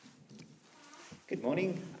Good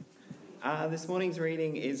morning. This morning's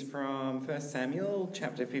reading is from 1 Samuel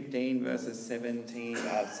chapter 15 verses 7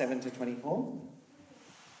 to 24.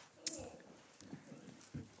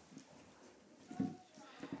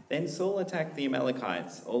 Then Saul attacked the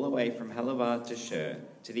Amalekites all the way from Halavah to Shur,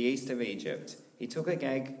 to the east of Egypt. He took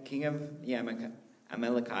Agag, king of the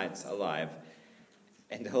Amalekites, alive,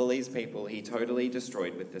 and all these people he totally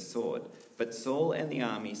destroyed with the sword. But Saul and the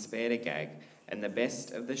army spared Agag, and the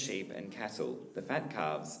best of the sheep and cattle, the fat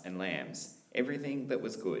calves and lambs, everything that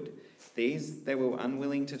was good. These they were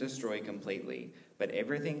unwilling to destroy completely, but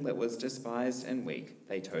everything that was despised and weak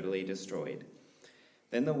they totally destroyed.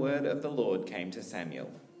 Then the word of the Lord came to Samuel.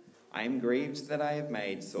 I am grieved that I have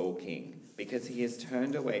made Saul king, because he has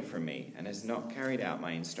turned away from me and has not carried out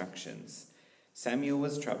my instructions. Samuel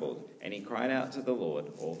was troubled, and he cried out to the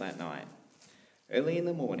Lord all that night. Early in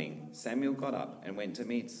the morning, Samuel got up and went to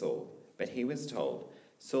meet Saul. But he was told,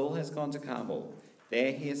 Saul has gone to Carmel.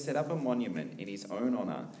 There he has set up a monument in his own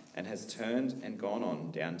honour and has turned and gone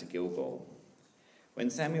on down to Gilgal.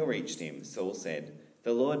 When Samuel reached him, Saul said,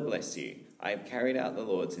 The Lord bless you. I have carried out the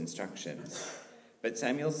Lord's instructions. But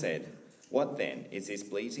Samuel said, What then is this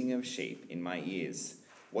bleating of sheep in my ears?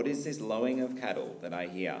 What is this lowing of cattle that I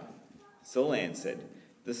hear? Saul answered,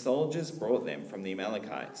 The soldiers brought them from the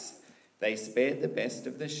Amalekites. They spared the best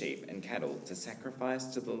of the sheep and cattle to sacrifice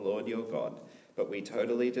to the Lord your God, but we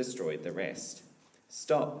totally destroyed the rest.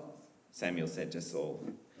 Stop, Samuel said to Saul.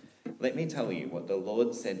 Let me tell you what the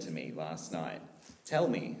Lord said to me last night. Tell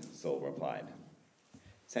me, Saul replied.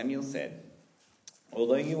 Samuel said,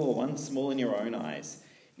 Although you were once small in your own eyes,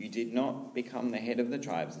 you did not become the head of the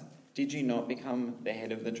tribes. Did you not become the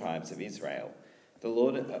head of the tribes of Israel? The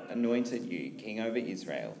Lord anointed you king over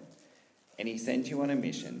Israel. And he sent you on a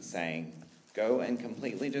mission, saying, Go and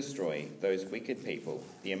completely destroy those wicked people,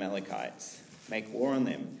 the Amalekites. Make war on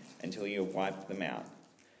them until you have wiped them out.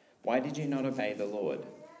 Why did you not obey the Lord?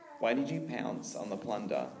 Why did you pounce on the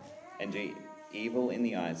plunder and do evil in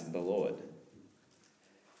the eyes of the Lord?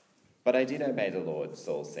 But I did obey the Lord,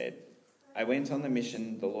 Saul said. I went on the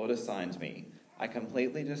mission the Lord assigned me. I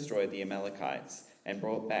completely destroyed the Amalekites and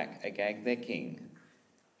brought back Agag their king.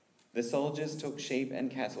 The soldiers took sheep and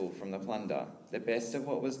cattle from the plunder, the best of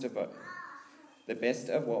what was devoted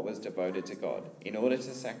to God, in order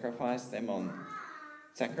to sacrifice them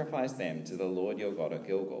to the Lord your God at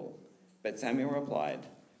Gilgal. But Samuel replied,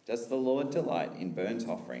 Does the Lord delight in burnt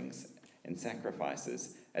offerings and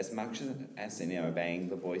sacrifices as much as in obeying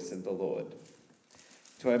the voice of the Lord?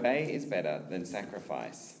 To obey is better than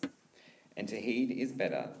sacrifice, and to heed is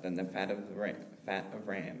better than the fat of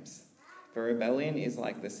rams. For rebellion is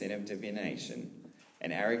like the sin of divination,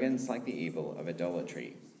 and arrogance like the evil of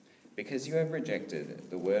idolatry. Because you have rejected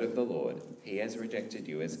the word of the Lord, he has rejected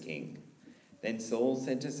you as king. Then Saul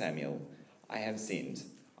said to Samuel, I have sinned.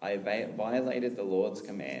 I have violated the Lord's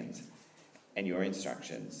command and your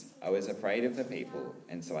instructions. I was afraid of the people,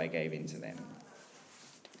 and so I gave in to them.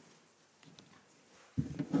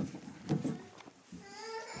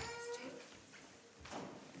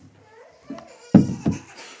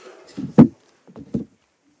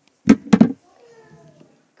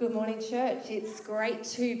 Good morning, church. It's great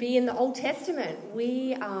to be in the Old Testament.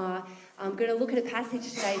 We are going to look at a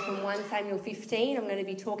passage today from 1 Samuel 15. I'm going to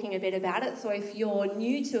be talking a bit about it. So if you're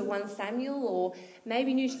new to 1 Samuel or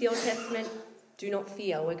maybe new to the Old Testament, do not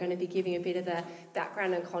fear. We're going to be giving a bit of the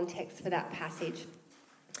background and context for that passage.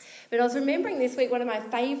 But I was remembering this week one of my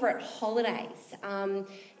favourite holidays.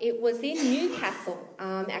 It was in Newcastle,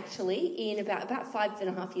 actually, in about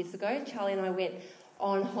 5.5 years ago. Charlie and I went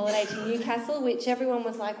on holiday to Newcastle, which everyone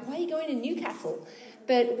was like, why are you going to Newcastle?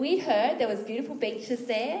 But we heard there was beautiful beaches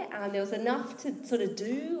there. There was enough to sort of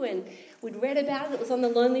do, and we'd read about it. It was on the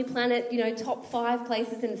Lonely Planet, top 5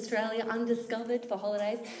 places in Australia undiscovered for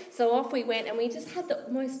holidays. So off we went, and we just had the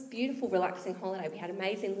most beautiful, relaxing holiday. We had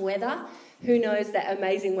amazing weather. Who knows that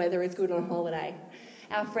amazing weather is good on holiday?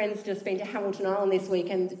 Our friend's just been to Hamilton Island this week,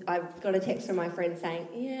 and I got a text from my friend saying,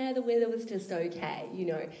 yeah, the weather was just okay,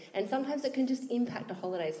 And sometimes it can just impact a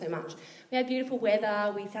holiday so much. We had beautiful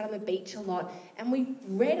weather, we sat on the beach a lot, and we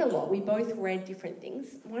read a lot. We both read different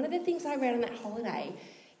things. One of the things I read on that holiday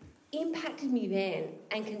impacted me then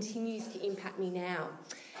and continues to impact me now.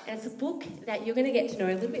 And it's a book that you're going to get to know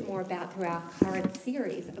a little bit more about through our current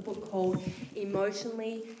series, a book called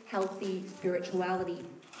Emotionally Healthy Spirituality.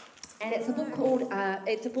 And it's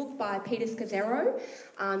a book by Peter Scazzero.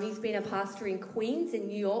 He's been a pastor in Queens in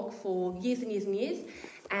New York for years and years and years.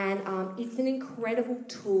 And it's an incredible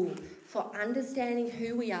tool for understanding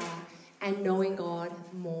who we are and knowing God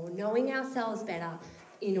more, knowing ourselves better,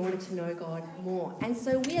 in order to know God more. And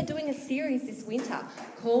so we are doing a series this winter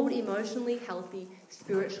called Emotionally Healthy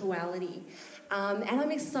Spirituality. And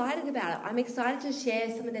I'm excited about it. I'm excited to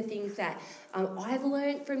share some of the things that I've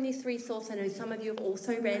learned from this resource. I know some of you have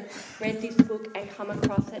also read this book and come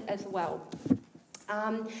across it as well.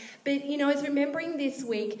 But, I was remembering this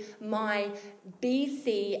week my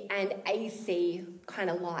BC and AC kind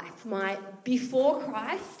of life, my before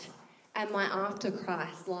Christ and my after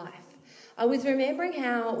Christ life. I was remembering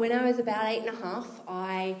how when I was about 8.5,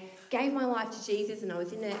 I gave my life to Jesus, and I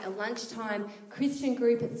was in a lunchtime Christian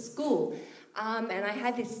group at school. And I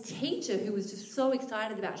had this teacher who was just so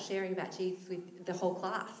excited about sharing about Jesus with the whole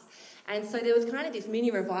class. And so there was kind of this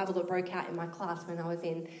mini revival that broke out in my class when I was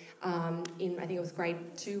in I think it was grade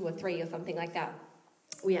 2 or 3 or something like that.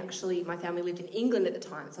 My family lived in England at the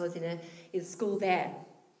time, so I was in a school there.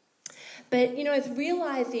 But, I was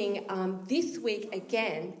realising this week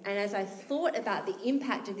again, and as I thought about the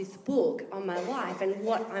impact of this book on my life and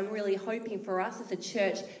what I'm really hoping for us as a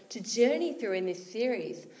church to journey through in this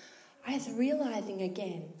series, I was realising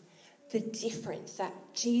again the difference that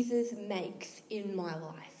Jesus makes in my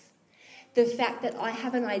life. The fact that I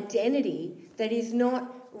have an identity that is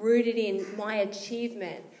not rooted in my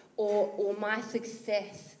achievement or my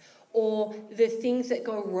success or the things that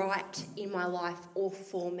go right in my life or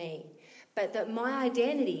for me, but that my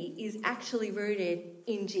identity is actually rooted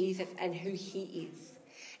in Jesus and who he is.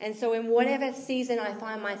 And so in whatever season I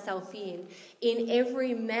find myself in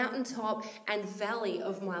every mountaintop and valley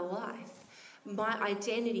of my life, my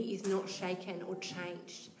identity is not shaken or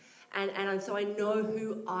changed. And so I know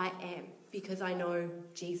who I am because I know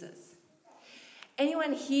Jesus.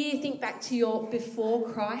 Anyone here think back to your before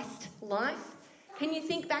Christ life? Can you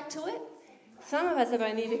think back to it? Some of us have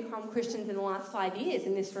only become Christians in the last 5 years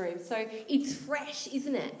in this room, so it's fresh,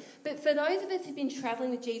 isn't it? But for those of us who've been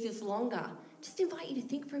travelling with Jesus longer, just invite you to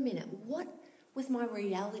think for a minute, what was my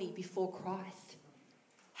reality before Christ?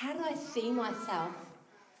 How did I see myself?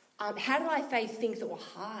 How did I face things that were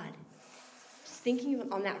hard? Just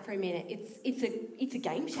thinking on that for a minute, it's a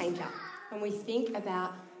game changer when we think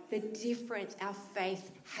about the difference our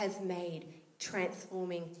faith has made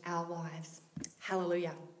transforming our lives.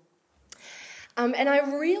 Hallelujah. And I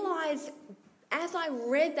realised as I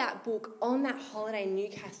read that book on that holiday in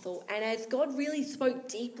Newcastle, and as God really spoke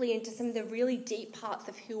deeply into some of the really deep parts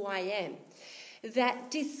of who I am, that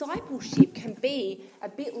discipleship can be a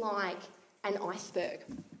bit like an iceberg.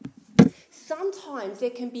 Sometimes there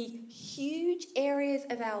can be huge areas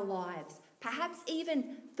of our lives, perhaps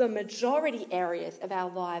even the majority areas of our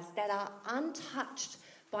lives, that are untouched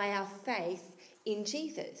by our faith in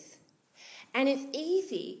Jesus. And it's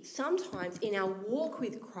easy sometimes in our walk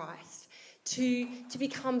with Christ to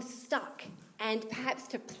become stuck and perhaps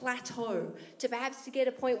to plateau, to perhaps to get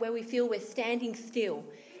a point where we feel we're standing still.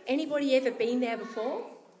 Anybody ever been there before?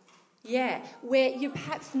 Yeah, where you're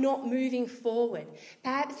perhaps not moving forward.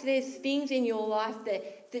 Perhaps there's things in your life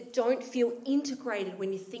that don't feel integrated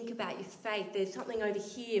when you think about your faith. There's something over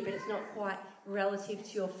here, but it's not quite relative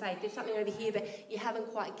to your faith. There's something over here, but you haven't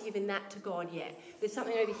quite given that to God yet. There's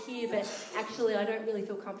something over here, but actually I don't really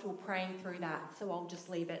feel comfortable praying through that, so I'll just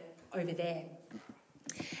leave it over there.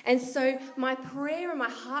 And so my prayer and my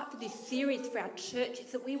heart for this series for our church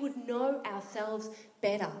is that we would know ourselves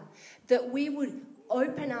better, that we would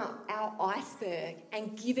open up our iceberg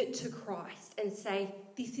and give it to Christ and say,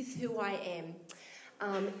 this is who I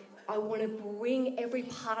am. I want to bring every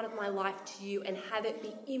part of my life to you and have it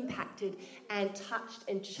be impacted and touched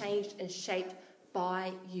and changed and shaped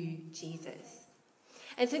by you, Jesus.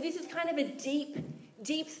 And so this is kind of a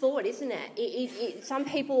deep thought, isn't it? Some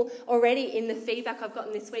people already in the feedback I've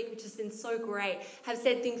gotten this week, which has been so great, have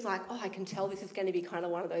said things like, I can tell this is going to be kind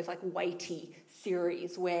of one of those like weighty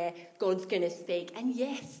series where God's going to speak. And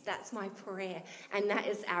yes, that's my prayer. And that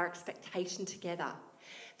is our expectation together.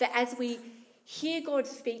 That as we hear God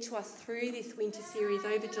speak to us through this winter series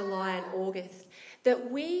over July and August,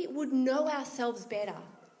 that we would know ourselves better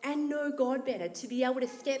and know God better, to be able to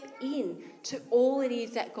step in to all it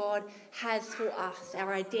is that God has for us,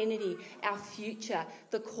 our identity, our future,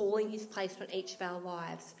 the calling he's placed on each of our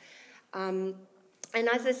lives. And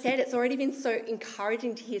as I said, it's already been so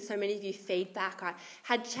encouraging to hear so many of you feedback. I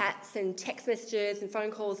had chats and text messages and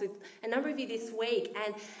phone calls with a number of you this week.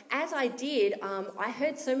 And as I did, I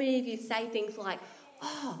heard so many of you say things like,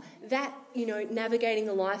 that, navigating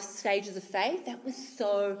the life stages of faith, that was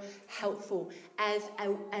so helpful as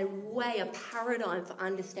a way, a paradigm for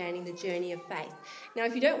understanding the journey of faith. Now,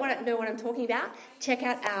 if you don't want to know what I'm talking about, check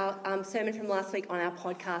out our sermon from last week on our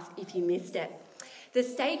podcast if you missed it. The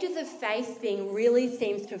stages of faith thing really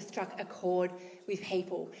seems to have struck a chord with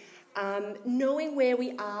people. knowing where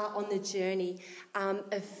we are on the journey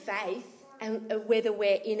of faith, and whether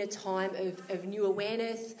we're in a time of new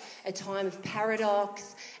awareness, a time of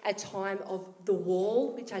paradox, a time of the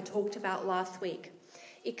wall, which I talked about last week.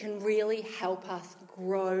 It can really help us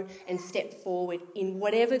grow and step forward in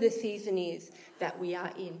whatever the season is that we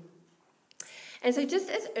are in. And so just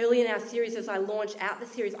as early in our series, as I launch out the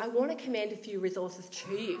series, I want to commend a few resources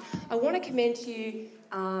to you. I want to commend to you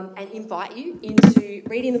and invite you into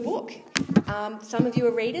reading the book. Some of you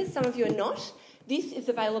are readers, some of you are not. This is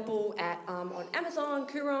available on Amazon,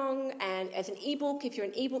 Kurong, and as an ebook if you're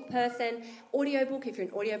an ebook person, audiobook if you're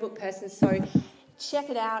an audiobook person. So check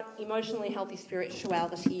it out, Emotionally Healthy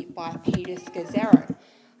Spirituality by Peter Scazzaro.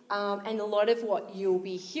 And a lot of what you'll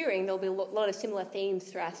be hearing, there'll be a lot of similar themes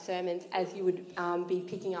through our sermons as you would be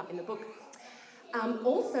picking up in the book.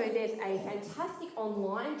 Also, there's a fantastic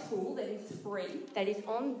online tool that is free, that is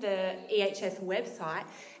on the EHS website,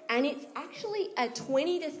 and it's actually a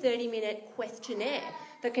 20 to 30 minute questionnaire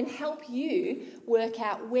that can help you work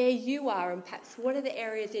out where you are and perhaps what are the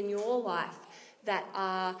areas in your life that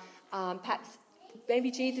are perhaps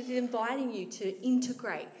maybe Jesus is inviting you to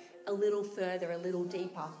integrate a little further, a little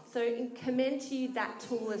deeper. So I commend to you that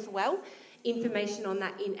tool as well. Information on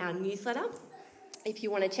that in our newsletter, if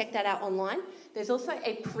you want to check that out online. There's also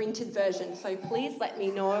a printed version, so please let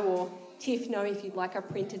me know, or Tiff know, if you'd like a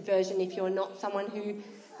printed version, if you're not someone who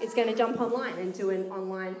is going to jump online and do an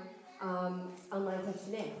online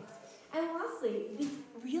questionnaire. And lastly, this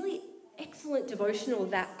really excellent devotional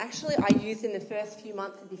that actually I used in the first few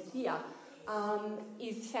months of this year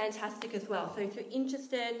is fantastic as well. So if you're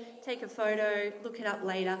interested, take a photo, look it up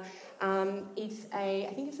later. I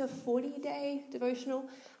think it's a 40-day devotional,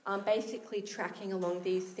 basically tracking along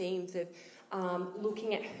these themes of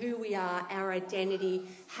looking at who we are, our identity,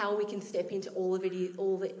 how we can step into all that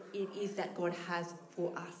it is that God has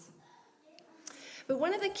for us. But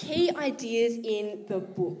one of the key ideas in the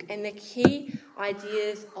book, and the key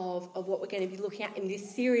ideas of what we're going to be looking at in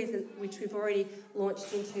this series, which we've already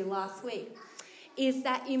launched into last week, is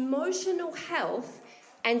that emotional health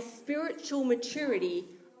and spiritual maturity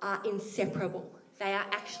are inseparable. They are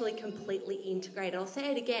actually completely integrated. I'll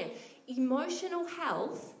say it again. Emotional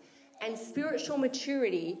health and spiritual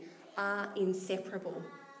maturity are inseparable.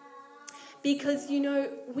 Because,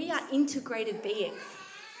 we are integrated beings.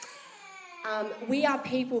 We are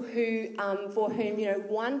people who, for whom,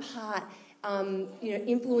 one part,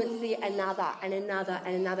 influence the another and another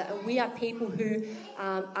and another. And we are people who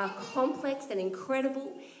are complex and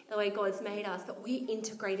incredible the way God's made us, but we're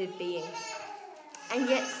integrated beings. And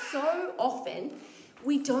yet so often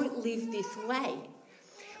we don't live this way.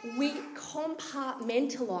 We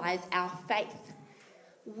compartmentalize our faith.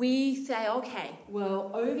 We say, okay, well,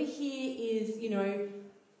 over here is,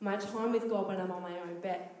 my time with God when I'm on my own,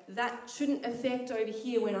 but that shouldn't affect over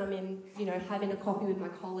here when I'm in, having a coffee with my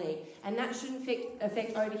colleague. And that shouldn't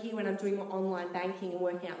affect over here when I'm doing my online banking and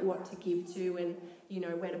working out what to give to and,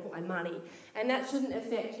 where to put my money. And that shouldn't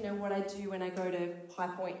affect, what I do when I go to High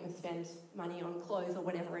Point and spend money on clothes or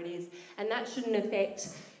whatever it is. And that shouldn't affect,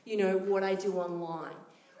 what I do online.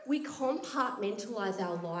 We compartmentalize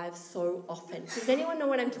our lives so often. Does anyone know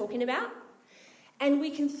what I'm talking about? And we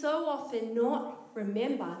can so often not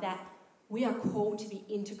remember that we are called to be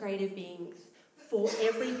integrated beings, for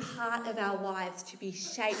every part of our lives to be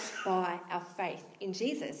shaped by our faith in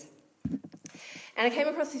Jesus. And I came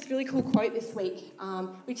across this really cool quote this week,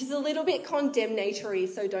 which is a little bit condemnatory,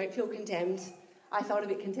 so don't feel condemned. I felt a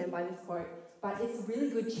bit condemned by this quote, but it's a really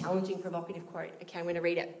good, challenging, provocative quote. Okay, I'm going to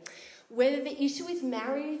read it. Whether the issue is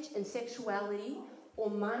marriage and sexuality, or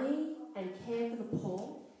money and care for the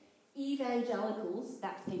poor, evangelicals,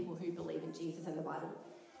 that's people who believe in Jesus and the Bible,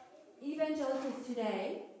 evangelicals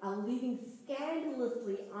today are living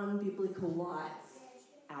scandalously unbiblical lives.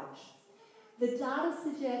 Ouch. The data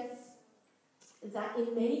suggests that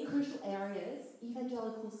in many crucial areas,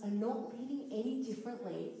 evangelicals are not living any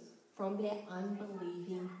differently from their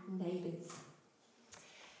unbelieving neighbours.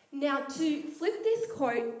 Now, to flip this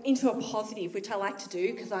quote into a positive, which I like to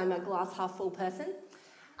do because I'm a glass half full person,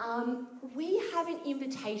 we have an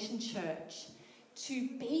invitation, church, to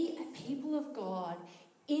be a people of God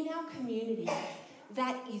in our community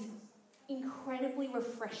that is incredibly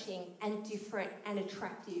refreshing and different and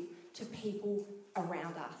attractive to people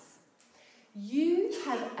around us. You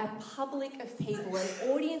have a public of people, an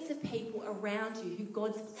audience of people around you who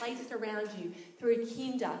God's placed around you through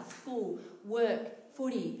kinder, school, work,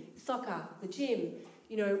 footy, soccer, the gym,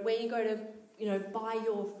 where you go to, buy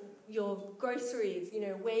your groceries,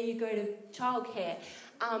 where you go to childcare.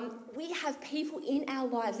 We have people in our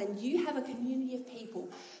lives, and you have a community of people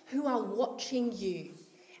who are watching you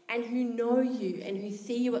and who know you and who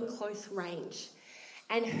see you at close range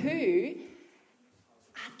and who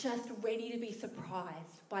are just ready to be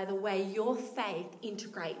surprised by the way your faith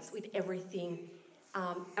integrates with everything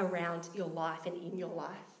around your life and in your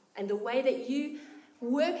life, and the way that you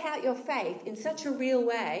work out your faith in such a real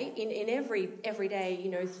way in every everyday,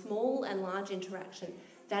 small and large interaction,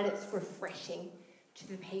 that it's refreshing to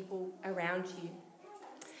the people around you.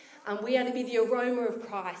 We are to be the aroma of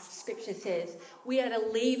Christ, Scripture says. We are to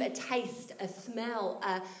leave a taste, a smell,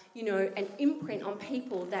 an imprint on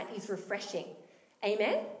people that is refreshing.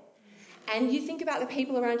 Amen? And you think about the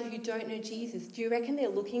people around you who don't know Jesus. Do you reckon they're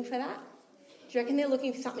looking for that? Do you reckon they're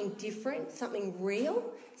looking for something different, something real,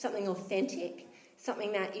 something authentic,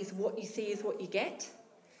 something that is what you see is what you get?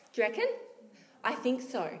 Do you reckon? I think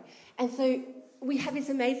so. And so we have this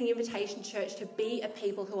amazing invitation, church, to be a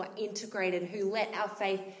people who are integrated, who let our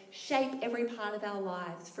faith shape every part of our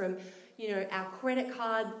lives, from, our credit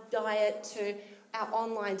card diet to our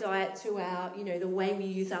online diet to our, the way we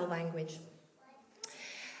use our language.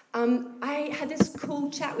 I had this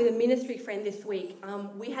cool chat with a ministry friend this week.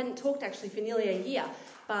 We hadn't talked actually for nearly a year,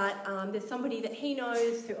 but there's somebody that he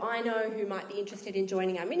knows, who I know, who might be interested in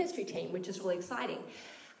joining our ministry team, which is really exciting.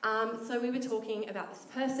 So we were talking about this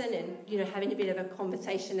person and, having a bit of a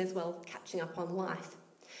conversation as well, catching up on life.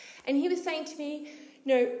 And he was saying to me,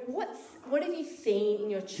 what have you seen in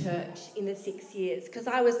your church in the 6 years? Because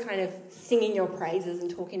I was kind of singing your praises and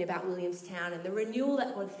talking about Williamstown and the renewal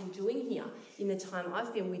that God's been doing here in the time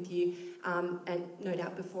I've been with you, and no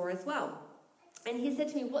doubt before as well. And he said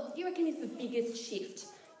to me, what do you reckon is the biggest shift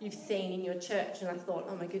you've seen in your church? And I thought,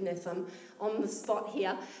 oh my goodness, I'm on the spot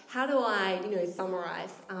here. How do I,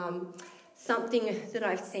 summarise something that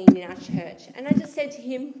I've seen in our church? And I just said to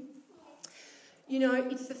him,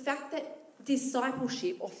 it's the fact that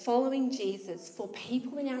discipleship or following Jesus for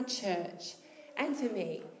people in our church and for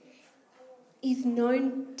me is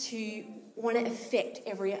known to want to affect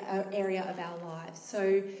every area of our lives.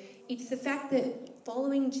 So it's the fact that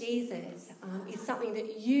following Jesus is something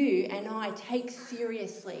that you and I take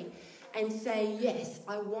seriously and say, yes,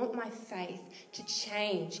 I want my faith to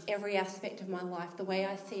change every aspect of my life, the way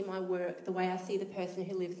I see my work, the way I see the person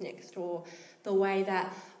who lives next door, the way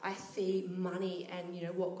that I see money and,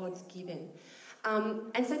 what God's given.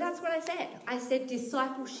 And so that's what I said. I said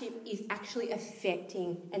discipleship is actually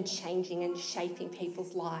affecting and changing and shaping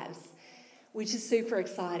people's lives, which is super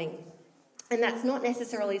exciting. And that's not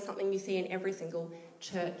necessarily something you see in every single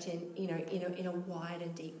church in a wide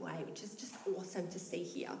and deep way, which is just awesome to see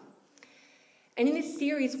here. And in this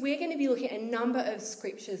series, we're going to be looking at a number of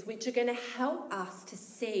scriptures which are going to help us to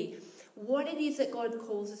see what it is that God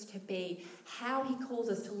calls us to be, how he calls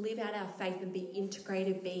us to live out our faith and be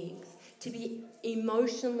integrated beings, to be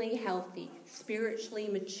emotionally healthy, spiritually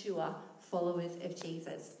mature followers of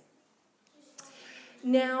Jesus.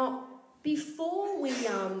 Now, before we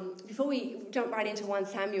jump right into 1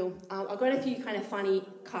 Samuel, I've got a few kind of funny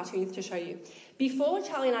cartoons to show you. Before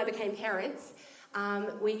Charlie and I became parents,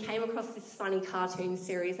 we came across this funny cartoon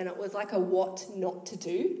series, and it was like a what not to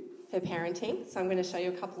do for parenting. So I'm going to show you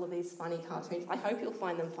a couple of these funny cartoons. I hope you'll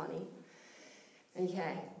find them funny.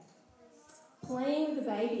 Okay. Playing with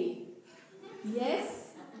the baby.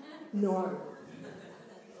 Yes? No.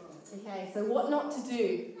 Okay, so what not to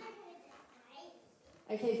do?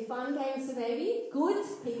 Okay, fun games for baby. Good,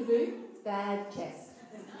 peekaboo. Bad, chess.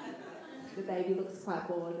 The baby looks quite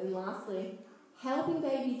bored. And lastly, helping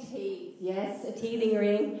baby teeth. Yes, a teething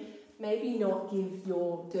ring. Maybe not give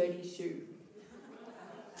your dirty shoe.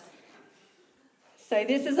 So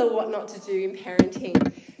this is a what not to do in parenting.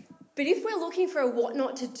 But if we're looking for a what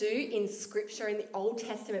not to do in Scripture, in the Old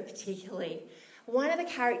Testament particularly, one of the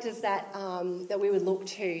characters that we would look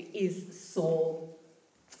to is Saul.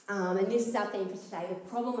 And this is our theme for today, the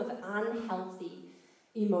problem of unhealthy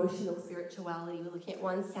emotional spirituality. We're looking at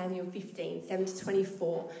 1 Samuel 15, 7 to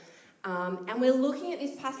 24. And we're looking at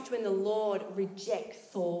this passage when the Lord rejects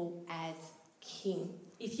Saul as king.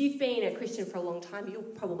 If you've been a Christian for a long time, you'll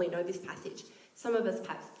probably know this passage. Some of us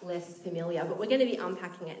perhaps less familiar, but we're going to be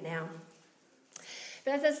unpacking it now.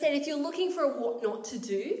 But as I said, if you're looking for a what not to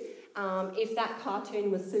do, if that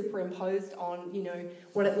cartoon was superimposed on,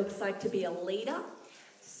 what it looks like to be a leader,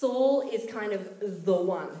 Saul is kind of the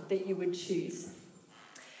one that you would choose.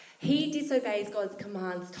 He disobeys God's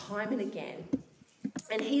commands time and again.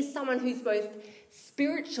 And he's someone who's both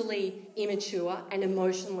spiritually immature and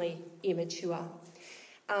emotionally immature.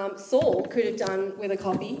 Saul could have done with a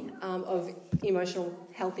copy of Emotional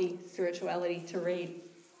Healthy Spirituality to read.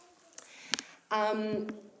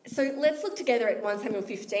 So let's look together at 1 Samuel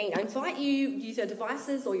 15. I invite you, use your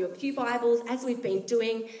devices or your pew Bibles, as we've been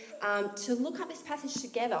doing, to look up this passage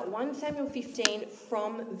together. 1 Samuel 15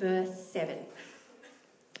 from verse 7.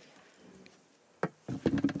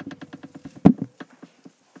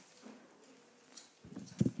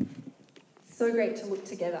 So great to look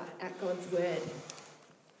together at God's word.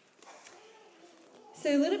 So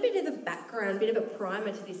a little bit of the background, a bit of a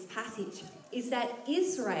primer to this passage, is that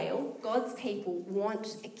Israel, God's people,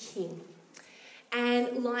 want a king.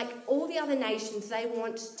 And like all the other nations, they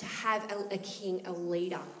want to have a king, a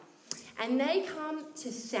leader. And they come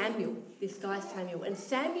to Samuel, this guy Samuel. And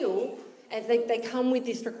Samuel, they come with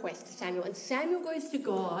this request to Samuel. And Samuel goes to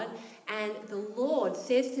God, and the Lord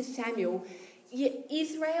says to Samuel,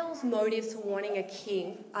 Israel's motives for wanting a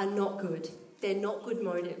king are not good. They're not good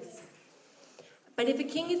motives. But if a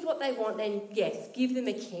king is what they want, then yes, give them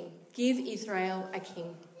a king. Give Israel a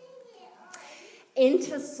king.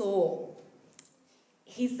 Enter Saul.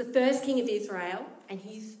 He's the first king of Israel, and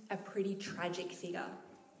he's a pretty tragic figure.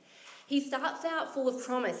 He starts out full of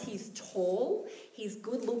promise. He's tall, he's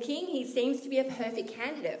good looking, he seems to be a perfect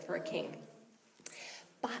candidate for a king.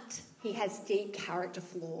 But he has deep character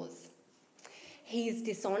flaws. He's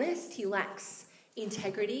dishonest, he lacks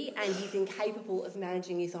integrity, and he's incapable of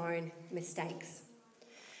managing his own mistakes.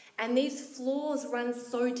 And these flaws run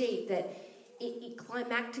so deep that it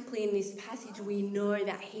climactically in this passage we know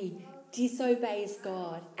that he disobeys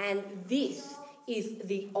God, and this is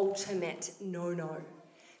the ultimate no-no,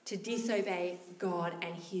 to disobey God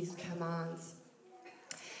and his commands.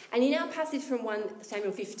 And in our passage from 1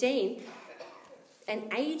 Samuel 15, an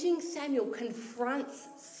aging Samuel confronts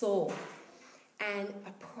Saul, and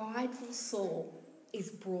a prideful Saul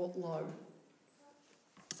is brought low.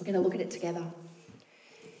 We're going to look at it together.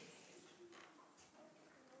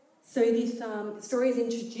 So this story is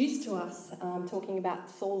introduced to us talking about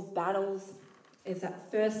Saul's battles. There's that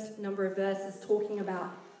first number of verses talking about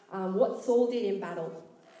what Saul did in battle.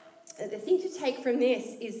 The thing to take from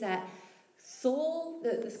this is that Saul,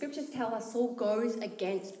 the scriptures tell us Saul goes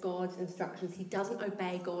against God's instructions. He doesn't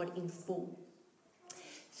obey God in full.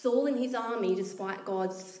 Saul and his army, despite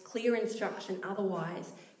God's clear instruction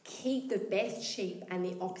otherwise, keep the best sheep and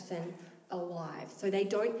the oxen alive. So they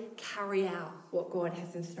don't carry out what God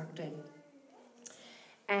has instructed.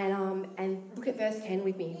 And look at verse 10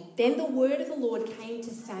 with me. Then the word of the Lord came to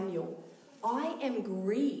Samuel. I am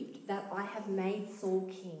grieved that I have made Saul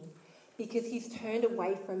king, because he's turned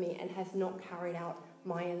away from me and has not carried out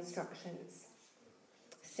my instructions.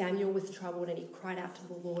 Samuel was troubled and he cried out to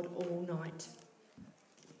the Lord all night.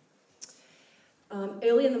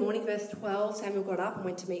 Early in the morning, verse 12, Samuel got up and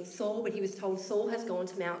went to meet Saul, but he was told Saul has gone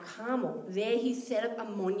to Mount Carmel. There he set up a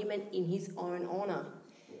monument in his own honour.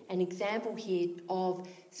 An example here of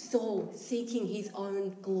Saul seeking his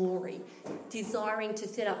own glory, desiring to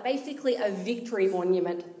set up basically a victory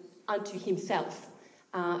monument unto himself,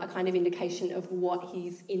 a kind of indication of what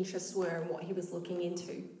his interests were and what he was looking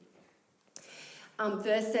into.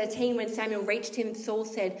 Verse 13, when Samuel reached him, Saul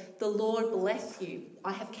said, "The Lord bless you.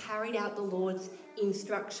 I have carried out the Lord's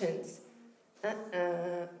instructions."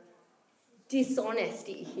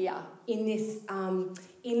 Dishonesty here in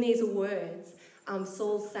these words.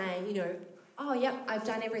 Saul's saying, oh, yep, I've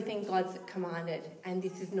done everything God's commanded, and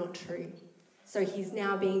this is not true. So he's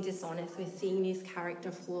now being dishonest. We're seeing his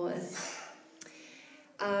character flaws.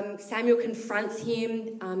 Samuel confronts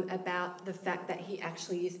him about the fact that he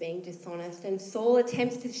actually is being dishonest, and Saul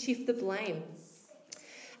attempts to shift the blame.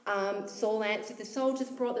 Saul answered, "The soldiers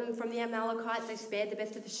brought them from the Amalekites. They spared the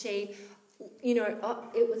best of the sheep.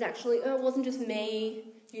 It wasn't just me.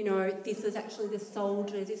 This was actually the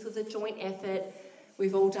soldiers. This was a joint effort.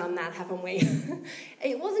 We've all done that, haven't we?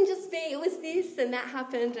 It wasn't just me. It was this and that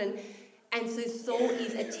happened." And so Saul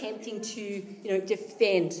is attempting to,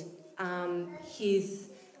 defend his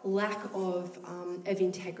lack of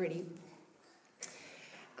integrity.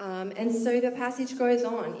 And so the passage goes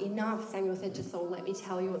on. "Enough," Samuel said to Saul. "Let me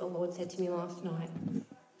tell you what the Lord said to me last night."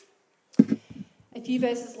 A few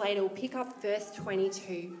verses later, we'll pick up verse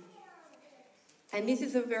 22. And this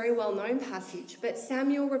is a very well-known passage. "But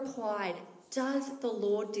Samuel replied, 'Does the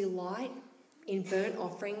Lord delight in burnt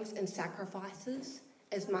offerings and sacrifices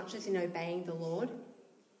as much as in obeying the Lord?'"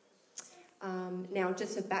 Now,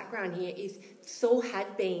 just a background here is Saul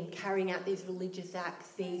had been carrying out these religious acts,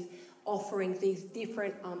 these offerings, these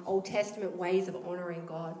different Old Testament ways of honouring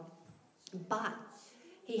God. But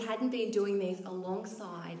he hadn't been doing these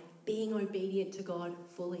alongside being obedient to God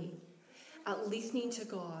fully, listening to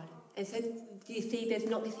God. And so you see there's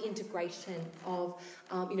not this integration of,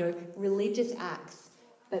 religious acts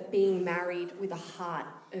but being married with a heart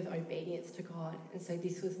of obedience to God. And so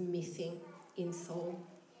this was missing in Saul.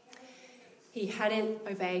 He hadn't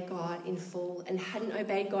obeyed God in full and hadn't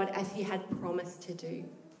obeyed God as he had promised to do.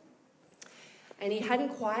 And he hadn't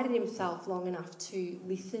quieted himself long enough to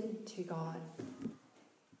listen to God.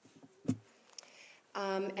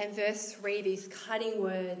 And verse 3, these cutting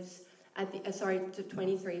words, to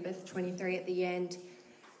 23, verse 23 at the end.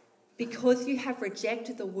 Because you have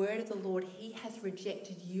rejected the word of the Lord, he has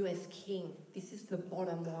rejected you as king. This is the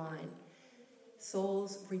bottom line.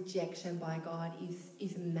 Saul's rejection by God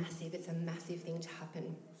is massive. It's a massive thing to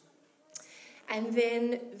happen. And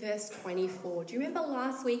then verse 24. Do you remember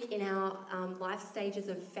last week in our life stages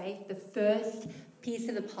of faith, the first piece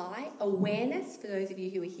of the pie, awareness, for those of you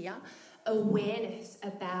who are here, awareness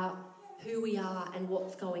about who we are and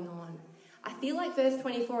what's going on. I feel like verse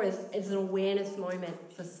 24 is an awareness moment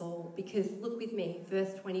for Saul, because look with me,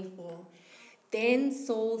 verse 24. Then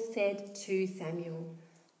Saul said to Samuel,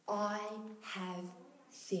 I have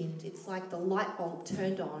sinned. It's like the light bulb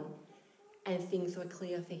turned on and things were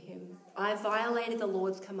clear for him. I violated the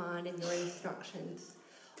Lord's command and your instructions.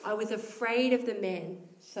 I was afraid of the men,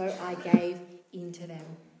 so I gave in to them.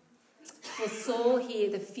 For Saul here,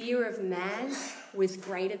 the fear of man was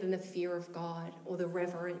greater than the fear of God, or the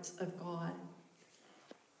reverence of God.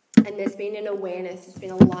 And there's been an awareness, there's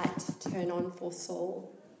been a light turn on for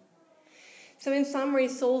Saul. So in summary,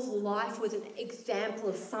 Saul's life was an example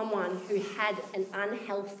of someone who had an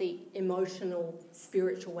unhealthy emotional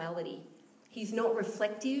spirituality. He's not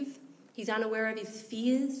reflective, he's unaware of his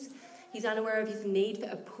fears, he's unaware of his need for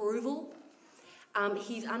approval.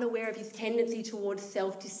 He's unaware of his tendency towards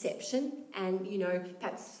self-deception and,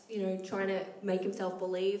 perhaps, trying to make himself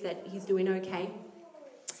believe that he's doing okay.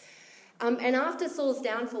 And after Saul's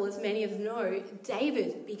downfall, as many of us know,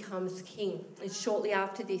 David becomes king. It's shortly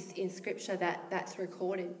after this in Scripture that's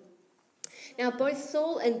recorded. Now, both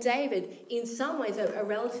Saul and David, in some ways, are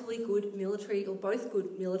relatively good military, or both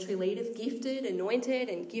good military leaders, gifted, anointed,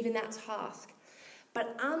 and given that task.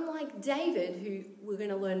 But unlike David, who we're going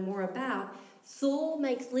to learn more about, Saul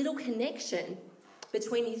makes little connection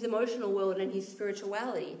between his emotional world and his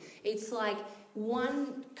spirituality. It's like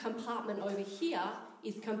one compartment over here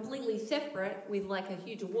is completely separate with like a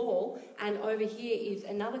huge wall, and over here is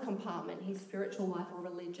another compartment, his spiritual life or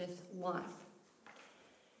religious life.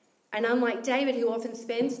 And unlike David, who often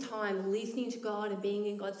spends time listening to God and being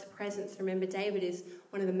in God's presence, remember David is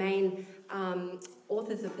one of the main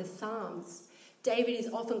authors of the Psalms. David is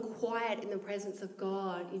often quiet in the presence of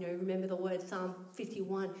God. Remember the word Psalm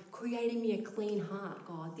 51, create in me a clean heart,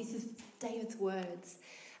 God. This is David's words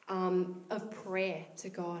of prayer to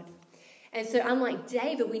God. And so unlike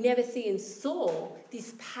David, we never see in Saul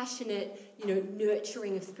this passionate,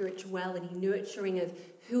 nurturing of spirituality, nurturing of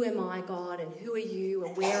who am I, God, and who are you,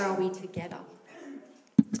 and where are we together?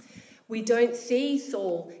 We don't see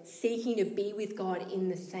Saul seeking to be with God in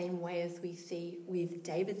the same way as we see with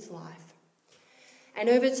David's life. And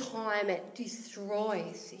over time, it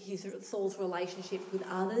destroys Saul's relationships with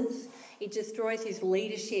others. It destroys his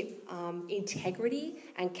leadership integrity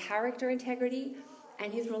and character integrity,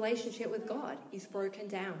 and his relationship with God is broken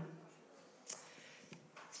down.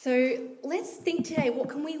 So let's think today, what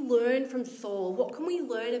can we learn from Saul? What can we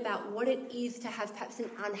learn about what it is to have perhaps an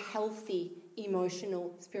unhealthy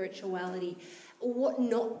emotional spirituality? What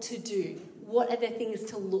not to do? What are the things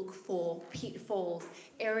to look for, pitfalls,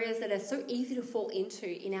 areas that are so easy to fall into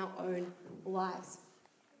in our own lives?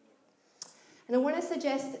 And I want to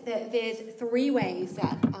suggest that there's 3 ways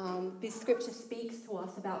that this scripture speaks to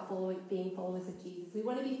us about being followers of Jesus. We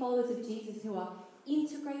want to be followers of Jesus who are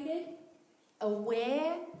integrated,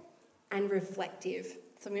 aware, and reflective.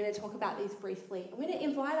 So I'm going to talk about these briefly. I'm going to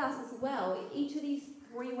invite us as well, in each of these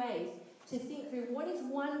 3 ways, to think through what is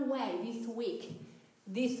one way this week,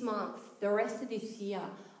 this month, the rest of this year,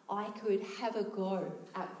 I could have a go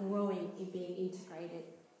at growing in being integrated,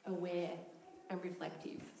 aware, and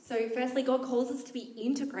reflective. So firstly, God calls us to be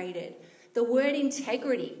integrated. The word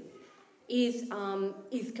integrity is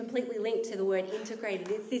completely linked to the word integrated.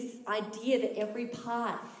 It's this idea that every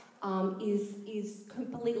part is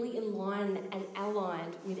completely in line and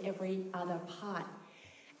aligned with every other part.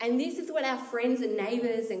 And this is what our friends and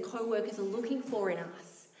neighbours and co-workers are looking for in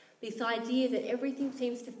us. This idea that everything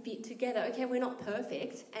seems to fit together. Okay, we're not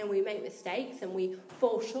perfect and we make mistakes and we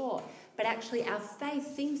fall short, but actually our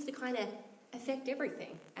faith seems to kind of affect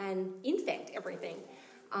everything and infect everything.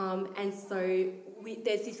 And so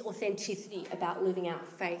there's this authenticity about living out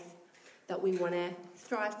faith that we want to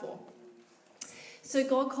strive for. So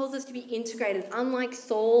God calls us to be integrated. Unlike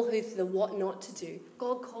Saul, who's the what not to do,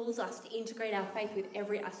 God calls us to integrate our faith with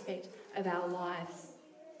every aspect of our lives.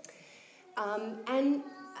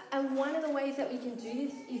 And one of the ways that we can do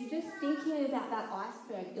this is just thinking about that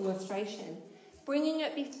iceberg illustration, bringing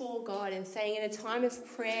it before God and saying in a time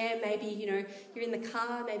of prayer, maybe, you're in the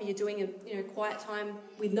car, maybe you're doing a quiet time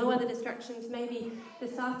with no other distractions, maybe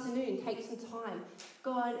this afternoon, take some time.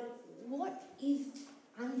 God, what is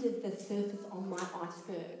under the surface on my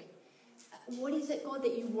iceberg? What is it, God,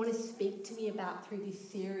 that you want to speak to me about through this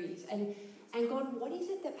series? And God, what is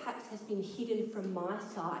it that perhaps has been hidden from my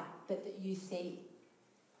sight but that you see?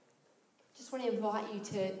 Just want to invite you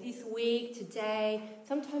to this week, today,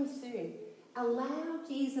 sometime soon, allow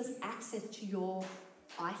Jesus access to your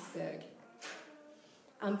iceberg.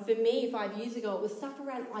 For me, 5 years ago, it was stuff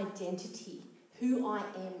around identity, who I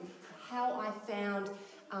am, how I found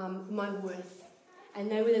my worth. And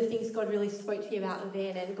they were the things God really spoke to me about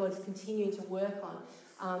then and God's continuing to work on.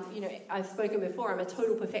 I've spoken before, I'm a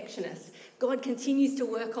total perfectionist. God continues to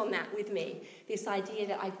work on that with me. This idea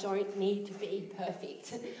that I don't need to be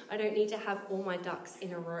perfect. I don't need to have all my ducks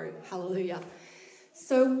in a row. Hallelujah.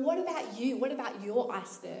 So what about you? What about your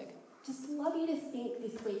iceberg? Just love you to think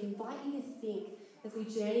this week, invite you to think as we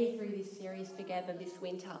journey through this series together this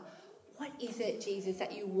winter. What is it, Jesus,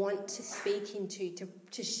 that you want to speak into,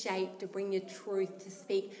 to shape, to bring your truth, to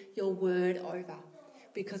speak your word over?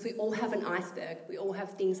 Because we all have an iceberg. We all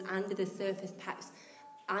have things under the surface, perhaps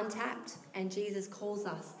untapped. And Jesus calls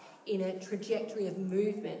us in a trajectory of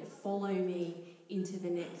movement. Follow me into the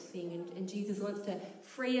next thing. And Jesus wants to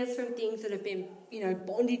free us from things that have been,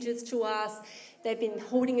 bondages to us. They've been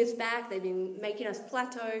holding us back. They've been making us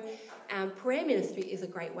plateau. Prayer ministry is a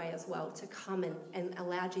great way as well to come and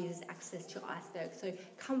allow Jesus access to your iceberg. So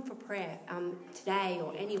come for prayer today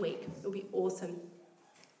or any week. It'll be awesome.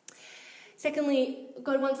 Secondly,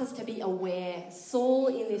 God wants us to be aware. Saul,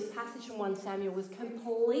 in this passage from 1 Samuel, was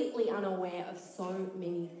completely unaware of so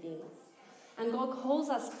many things. And God calls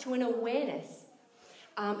us to an awareness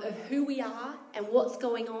of who we are and what's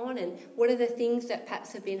going on and what are the things that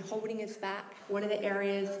perhaps have been holding us back. What are the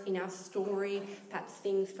areas in our story, perhaps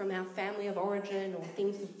things from our family of origin or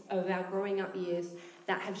things of our growing up years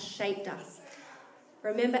that have shaped us.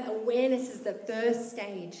 Remember, awareness is the first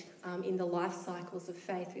stage in the life cycles of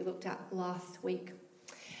faith we looked at last week.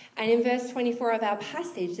 And in verse 24 of our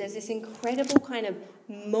passage, there's this incredible kind of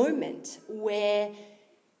moment where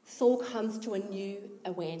Saul comes to a new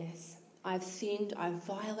awareness. I've sinned, I've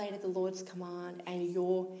violated the Lord's command and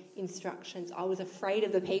your instructions. I was afraid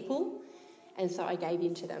of the people, and so I gave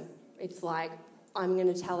in to them. It's like, I'm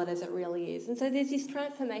going to tell it as it really is. And so there's this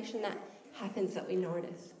transformation that happens that we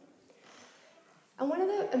notice. And one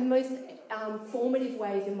of the most formative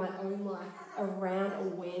ways in my own life around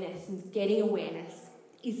awareness and getting awareness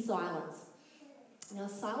is silence. Now,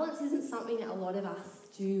 silence isn't something that a lot of us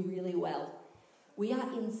do really well. We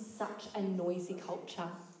are in such a noisy culture,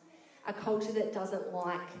 a culture that doesn't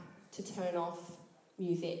like to turn off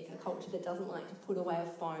music, a culture that doesn't like to put away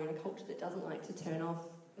a phone, a culture that doesn't like to turn off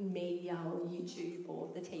media or YouTube or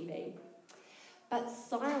the TV. But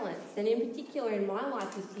silence, and in particular in my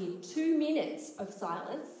life this year, 2 minutes of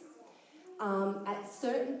silence at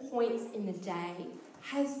certain points in the day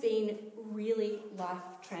has been really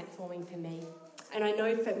life-transforming for me. And I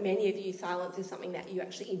know for many of you, silence is something that you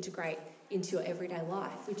actually integrate into your everyday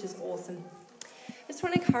life, which is awesome. I just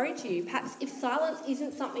want to encourage you, perhaps if silence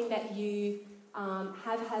isn't something that you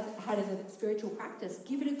had as a spiritual practice,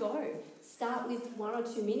 give it a go. Start with 1 or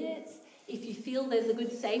 2 minutes. If you feel there's a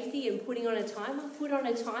good safety in putting on a timer, put on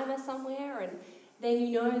a timer somewhere, and then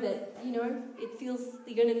you know that, it feels,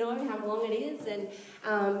 you're going to know how long it is, and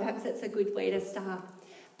perhaps that's a good way to start.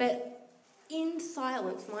 But in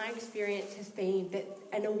silence, my experience has been that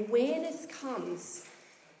an awareness comes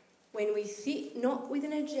when we sit not with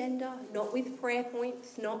an agenda, not with prayer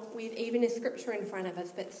points, not with even a scripture in front of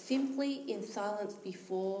us, but simply in silence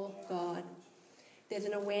before God. There's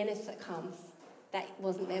an awareness that comes that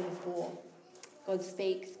wasn't there before. God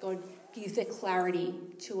speaks, God gives a clarity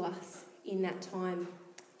to us in that time.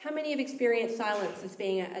 How many have experienced silence as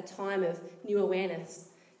being a time of new awareness?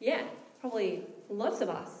 Yeah, probably lots of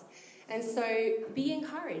us. And so be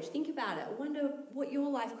encouraged. Think about it. I wonder what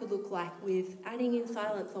your life could look like with adding in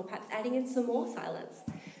silence or perhaps adding in some more silence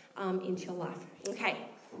into your life. Okay,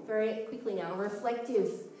 very quickly now. Reflective.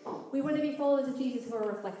 We want to be followers of Jesus who are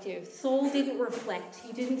reflective. Saul didn't reflect.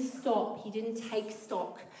 He didn't stop. He didn't take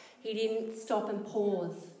stock. He didn't stop and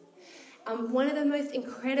pause. One of the most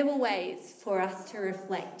incredible ways for us to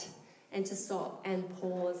reflect and to stop and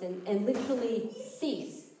pause and literally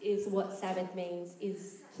cease is what Sabbath means,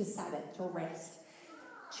 is to Sabbath, to rest.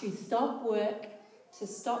 To stop work, to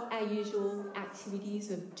stop our usual activities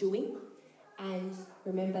of doing, and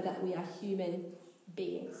remember that we are human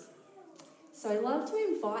beings. So I'd love to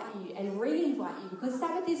invite you and re-invite you, because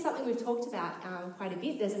Sabbath is something we've talked about quite a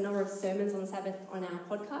bit. There's a number of sermons on Sabbath on our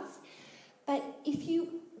podcast. But if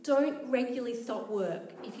you don't regularly stop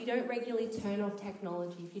work, if you don't regularly turn off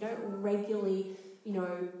technology, if you don't regularly,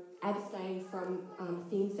 abstain from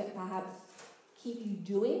things that perhaps keep you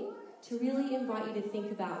doing, to really invite you to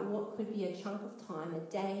think about what could be a chunk of time,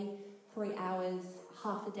 a day, 3 hours,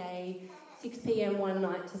 half a day, 6 p.m. one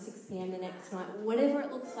night to 6 p.m. the next night, whatever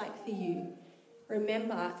it looks like for you.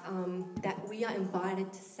 Remember that we are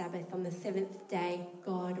invited to Sabbath. On the seventh day,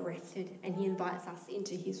 God rested, and he invites us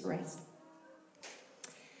into his rest.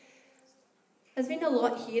 There's been a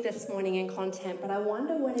lot here this morning in content, but I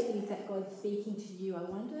wonder what it is that God's speaking to you. I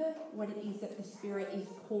wonder what it is that the Spirit is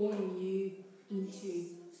calling you into.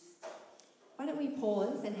 Why don't we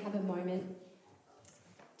pause and have a moment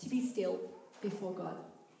to be still before God?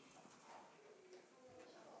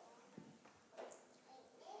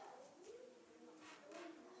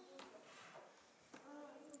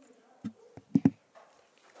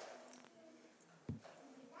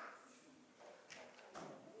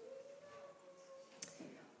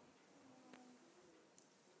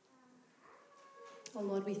 Oh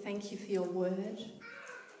Lord, we thank you for your word.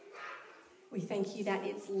 We thank you that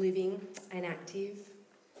it's living and active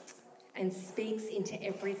and speaks into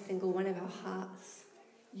every single one of our hearts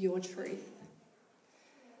your truth.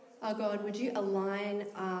 Oh God, would you align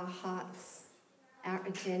our hearts, our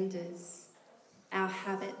agendas, our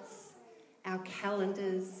habits, our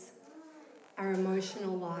calendars, our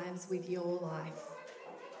emotional lives with your life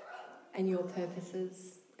and your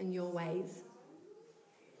purposes and your ways.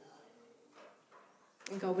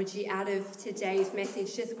 And God, would you, out of today's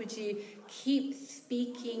message, would you keep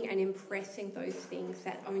speaking and impressing those things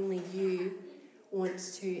that only you want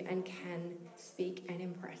to and can speak and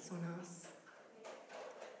impress on us.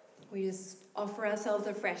 We just offer ourselves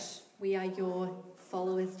afresh. We are your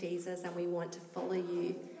followers, Jesus, and we want to follow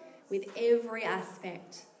you with every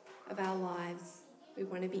aspect of our lives. We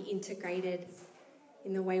want to be integrated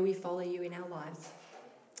in the way we follow you in our lives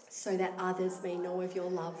so that others may know of your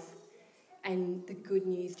love and the good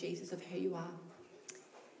news, Jesus, of who you are.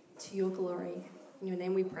 To your glory. In your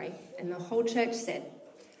name we pray. And the whole church said,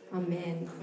 Amen.